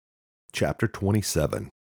Chapter 27.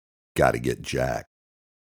 Gotta Get Jack.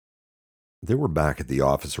 They were back at the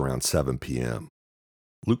office around 7 p.m.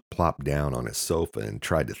 Luke plopped down on his sofa and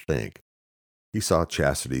tried to think. He saw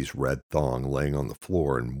Chastity's red thong laying on the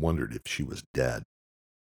floor and wondered if she was dead.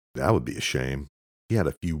 That would be a shame. He had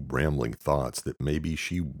a few rambling thoughts that maybe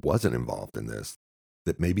she wasn't involved in this,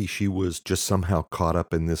 that maybe she was just somehow caught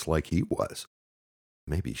up in this like he was.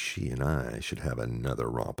 Maybe she and I should have another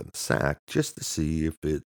romp in the sack just to see if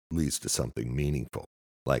it leads to something meaningful,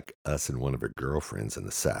 like us and one of her girlfriends in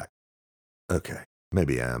the sack. Okay,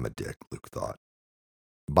 maybe I am a dick, Luke thought.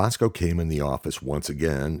 Bosco came in the office once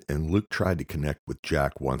again, and Luke tried to connect with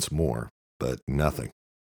Jack once more, but nothing.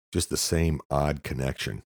 Just the same odd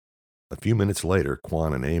connection. A few minutes later,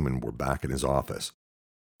 Quan and Eamon were back in his office.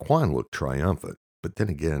 Quan looked triumphant, but then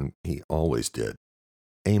again, he always did.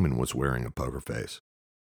 Eamon was wearing a poker face.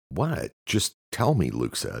 What? Just tell me,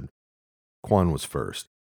 Luke said. Quan was first.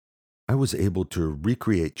 I was able to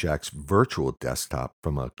recreate Jack's virtual desktop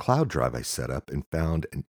from a cloud drive I set up and found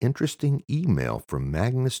an interesting email from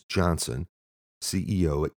Magnus Johnson,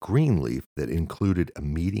 CEO at Greenleaf, that included a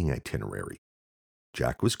meeting itinerary.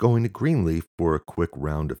 Jack was going to Greenleaf for a quick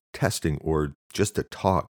round of testing or just a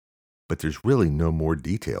talk, but there's really no more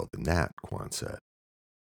detail than that, Quan said.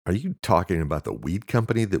 Are you talking about the weed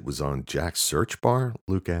company that was on Jack's search bar?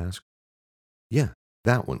 Luke asked. Yeah,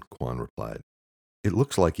 that one, Quan replied. It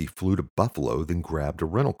looks like he flew to Buffalo, then grabbed a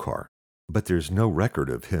rental car. But there's no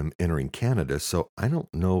record of him entering Canada, so I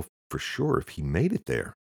don't know for sure if he made it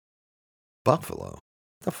there. Buffalo? What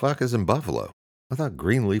the fuck is in Buffalo? I thought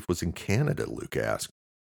Greenleaf was in Canada, Luke asked.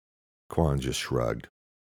 Quan just shrugged.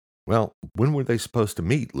 Well, when were they supposed to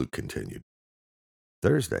meet? Luke continued.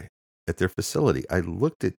 Thursday, at their facility. I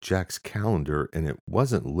looked at Jack's calendar and it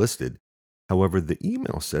wasn't listed. However, the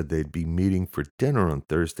email said they'd be meeting for dinner on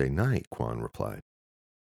Thursday night, Quan replied.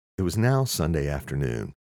 It was now Sunday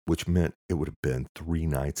afternoon, which meant it would have been 3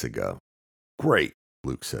 nights ago. Great,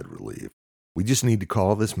 Luke said, relieved. We just need to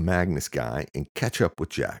call this Magnus guy and catch up with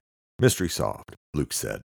Jack. Mystery solved, Luke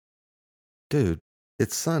said. Dude,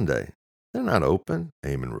 it's Sunday. They're not open,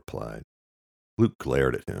 Eamon replied. Luke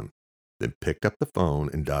glared at him, then picked up the phone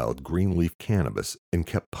and dialed Greenleaf Cannabis and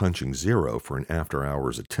kept punching 0 for an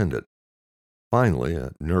after-hours attendant. Finally,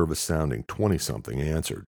 a nervous-sounding 20-something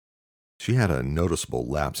answered. She had a noticeable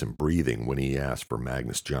lapse in breathing when he asked for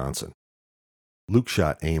Magnus Johnson. Luke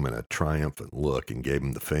shot Eamon a triumphant look and gave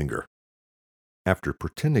him the finger. After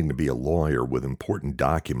pretending to be a lawyer with important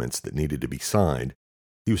documents that needed to be signed,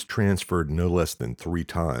 he was transferred no less than 3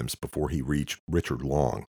 times before he reached Richard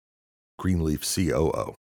Long, Greenleaf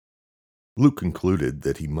COO. Luke concluded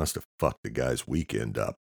that he must have fucked the guy's weekend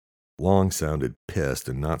up. Long sounded pissed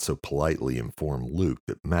and not so politely informed Luke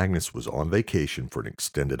that Magnus was on vacation for an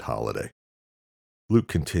extended holiday. Luke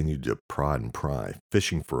continued to prod and pry,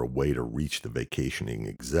 fishing for a way to reach the vacationing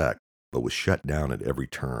exec, but was shut down at every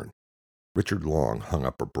turn. Richard Long hung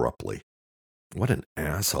up abruptly. What an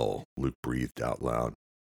asshole, Luke breathed out loud.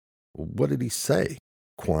 What did he say?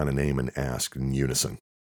 Quan and Eamon asked in unison.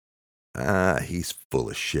 He's full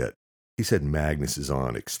of shit. He said Magnus is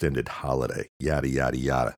on extended holiday, yada, yada,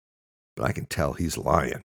 yada. But I can tell he's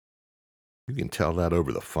lying. You can tell that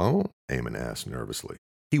over the phone? Eamon asked nervously.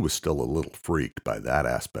 He was still a little freaked by that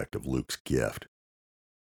aspect of Luke's gift.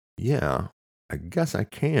 Yeah, I guess I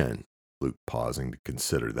can, Luke pausing to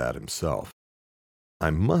consider that himself. I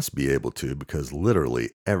must be able to because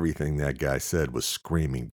literally everything that guy said was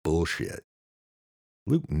screaming bullshit.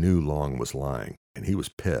 Luke knew Long was lying, and he was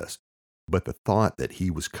pissed, but the thought that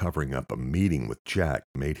he was covering up a meeting with Jack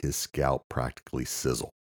made his scalp practically sizzle.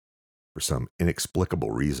 For some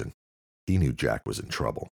inexplicable reason, he knew Jack was in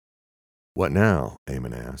trouble. What now?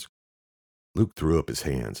 Eamon asked. Luke threw up his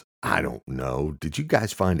hands. I don't know. Did you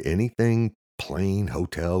guys find anything? Plane,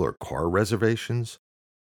 hotel, or car reservations?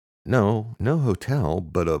 No hotel,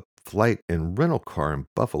 but a flight and rental car in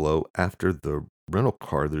Buffalo. After the rental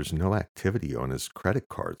car, there's no activity on his credit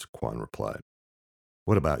cards, Quan replied.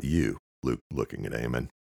 What about you? Luke looking at Eamon.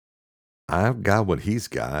 I've got what he's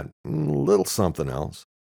got, a little something else.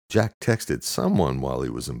 Jack texted someone while he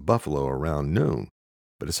was in Buffalo around noon,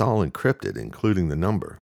 but it's all encrypted, including the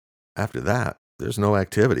number. After that, there's no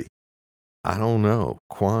activity. I don't know.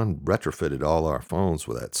 Quan retrofitted all our phones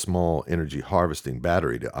with that small energy harvesting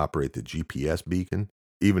battery to operate the GPS beacon,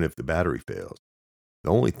 even if the battery fails. The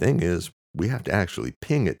only thing is, we have to actually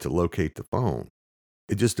ping it to locate the phone.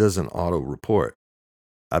 It just doesn't auto-report.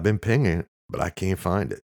 I've been pinging it, but I can't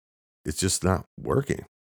find it. It's just not working.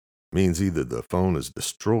 Means either the phone is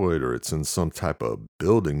destroyed or it's in some type of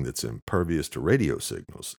building that's impervious to radio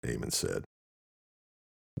signals, Eamon said.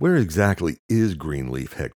 Where exactly is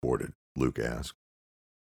Greenleaf headquartered? Luke asked.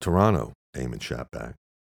 Toronto, Eamon shot back.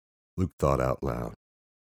 Luke thought out loud.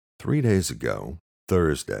 3 days ago,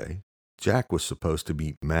 Thursday, Jack was supposed to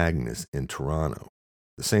meet Magnus in Toronto,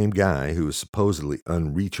 the same guy who was supposedly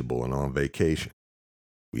unreachable and on vacation.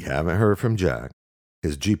 We haven't heard from Jack.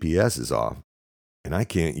 His GPS is off, and I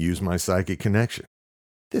can't use my psychic connection.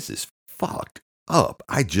 This is fucked up.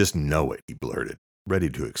 I just know it, he blurted, ready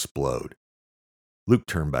to explode. Luke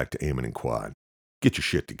turned back to Eamon and Quad. Get your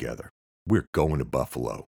shit together. We're going to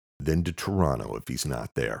Buffalo, then to Toronto if he's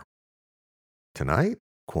not there. Tonight?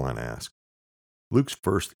 Quan asked. Luke's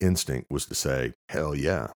first instinct was to say, hell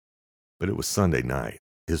yeah. But it was Sunday night.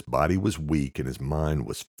 His body was weak and his mind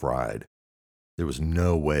was fried. There was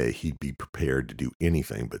no way he'd be prepared to do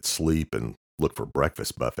anything but sleep and look for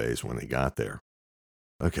breakfast buffets when they got there.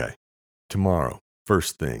 Okay, tomorrow,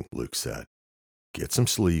 first thing, Luke said. Get some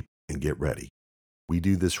sleep and get ready. We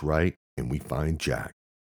do this right and we find Jack.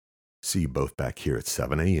 See you both back here at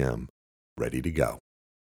 7 a.m., ready to go.